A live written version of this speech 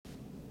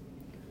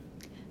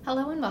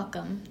Hello and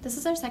welcome. This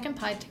is our second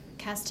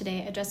podcast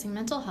today addressing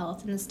mental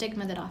health and the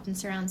stigma that often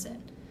surrounds it.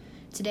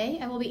 Today,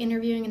 I will be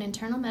interviewing an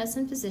internal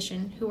medicine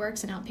physician who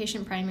works in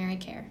outpatient primary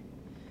care.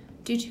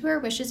 Due to her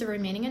wishes of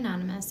remaining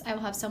anonymous, I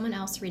will have someone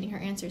else reading her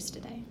answers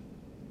today.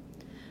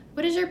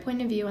 What is your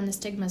point of view on the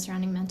stigma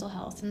surrounding mental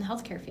health in the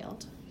healthcare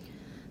field?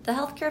 The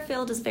healthcare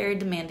field is very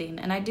demanding,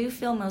 and I do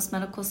feel most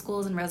medical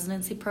schools and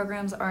residency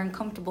programs are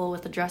uncomfortable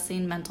with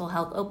addressing mental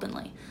health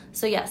openly.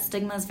 So yes,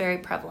 stigma is very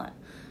prevalent.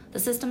 The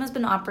system has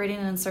been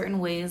operating in certain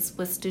ways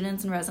with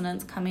students and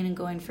residents coming and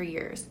going for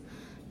years.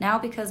 Now,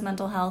 because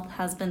mental health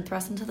has been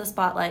thrust into the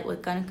spotlight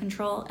with gun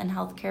control and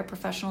healthcare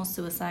professional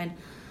suicide,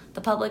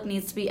 the public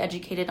needs to be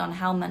educated on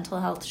how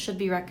mental health should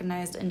be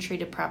recognized and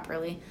treated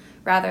properly,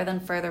 rather than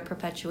further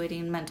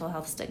perpetuating mental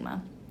health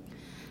stigma.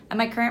 At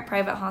my current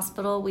private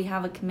hospital, we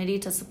have a committee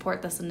to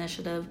support this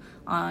initiative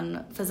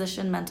on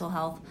physician mental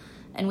health,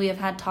 and we have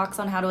had talks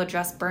on how to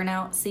address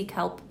burnout, seek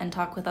help, and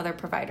talk with other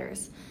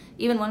providers.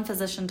 Even one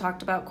physician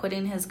talked about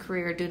quitting his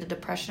career due to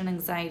depression and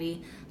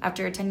anxiety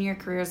after a 10-year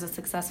career as a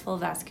successful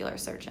vascular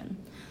surgeon.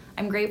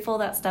 I'm grateful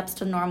that steps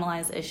to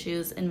normalize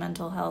issues in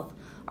mental health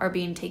are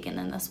being taken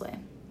in this way.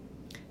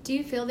 Do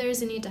you feel there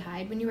is a need to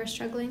hide when you are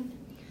struggling?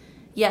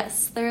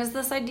 Yes, there is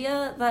this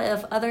idea that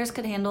if others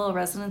could handle a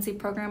residency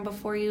program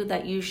before you,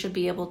 that you should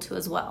be able to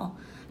as well.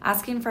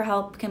 Asking for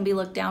help can be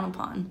looked down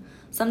upon.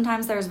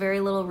 Sometimes there is very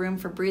little room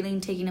for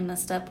breathing, taking a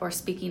misstep, or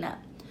speaking up.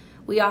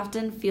 We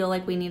often feel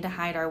like we need to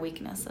hide our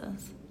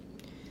weaknesses.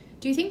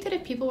 Do you think that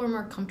if people were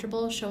more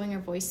comfortable showing or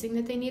voicing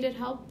that they needed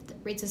help, that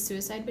rates of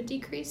suicide would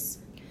decrease?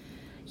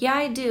 Yeah,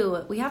 I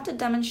do. We have to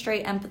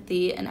demonstrate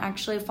empathy and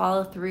actually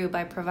follow through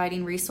by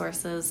providing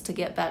resources to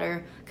get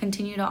better,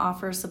 continue to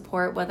offer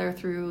support, whether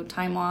through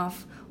time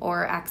off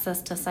or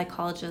access to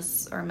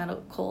psychologists or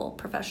medical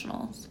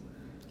professionals.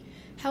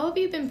 How have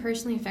you been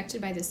personally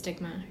affected by this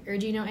stigma, or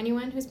do you know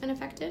anyone who's been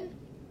affected?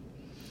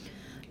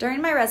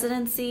 During my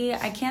residency,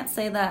 I can't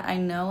say that I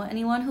know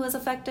anyone who was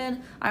affected.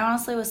 I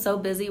honestly was so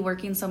busy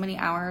working so many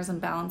hours and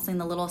balancing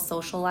the little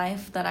social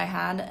life that I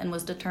had and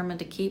was determined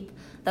to keep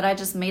that I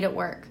just made it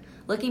work.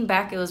 Looking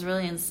back, it was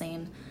really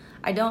insane.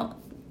 I don't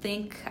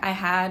think I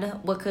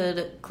had what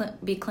could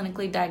be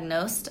clinically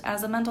diagnosed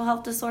as a mental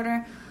health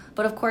disorder,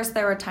 but of course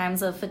there were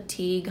times of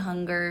fatigue,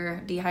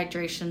 hunger,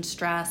 dehydration,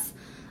 stress,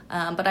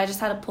 but I just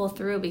had to pull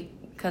through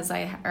because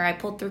I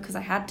pulled through because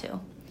I had to.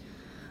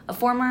 A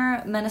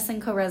former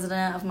medicine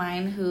co-resident of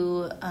mine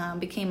who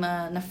became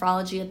a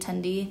nephrology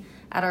attendee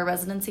at our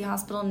residency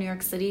hospital in New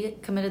York City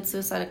committed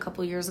suicide a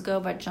couple years ago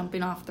by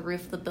jumping off the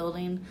roof of the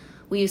building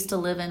we used to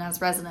live in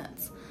as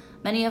residents.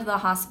 Many of the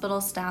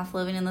hospital staff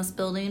living in this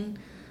building,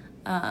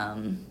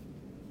 many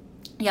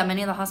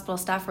of the hospital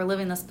staff were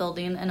living in this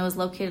building, and it was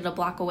located a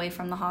block away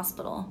from the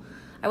hospital.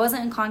 I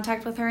wasn't in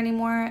contact with her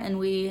anymore, and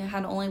we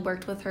had only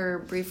worked with her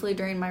briefly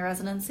during my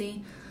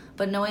residency,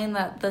 but knowing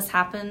that this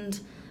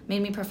happened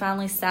made me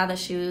profoundly sad that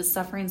she was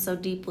suffering so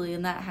deeply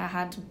and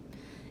that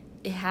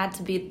it had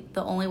to be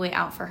the only way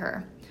out for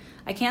her.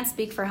 I can't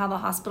speak for how the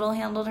hospital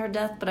handled her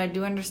death, but I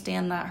do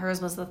understand that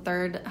hers was the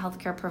third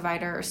healthcare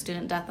provider or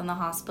student death in the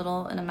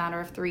hospital in a matter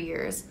of 3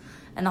 years,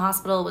 and the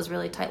hospital was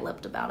really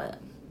tight-lipped about it.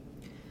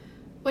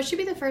 What should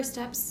be the first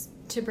steps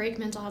to break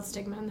mental health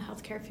stigma in the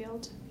healthcare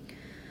field?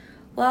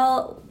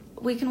 Well,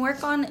 we can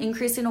work on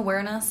increasing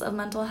awareness of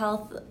mental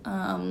health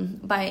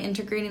by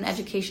integrating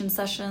education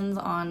sessions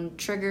on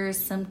triggers,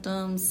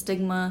 symptoms,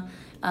 stigma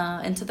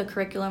into the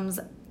curriculums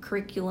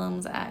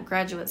at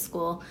graduate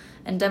school,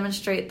 and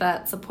demonstrate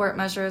that support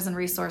measures and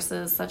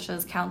resources such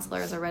as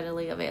counselors are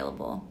readily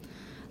available.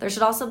 There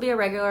should also be a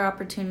regular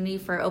opportunity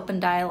for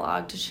open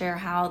dialogue to share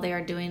how they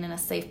are doing in a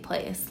safe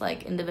place,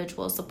 like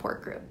individual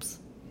support groups.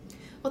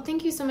 Well,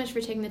 thank you so much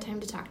for taking the time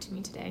to talk to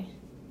me today.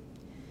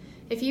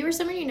 If you or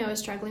someone you know is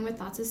struggling with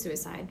thoughts of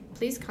suicide,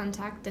 please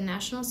contact the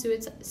National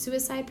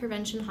Suicide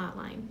Prevention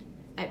Hotline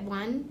at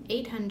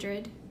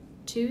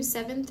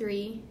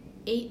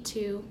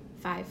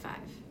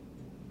 1-800-273-8255.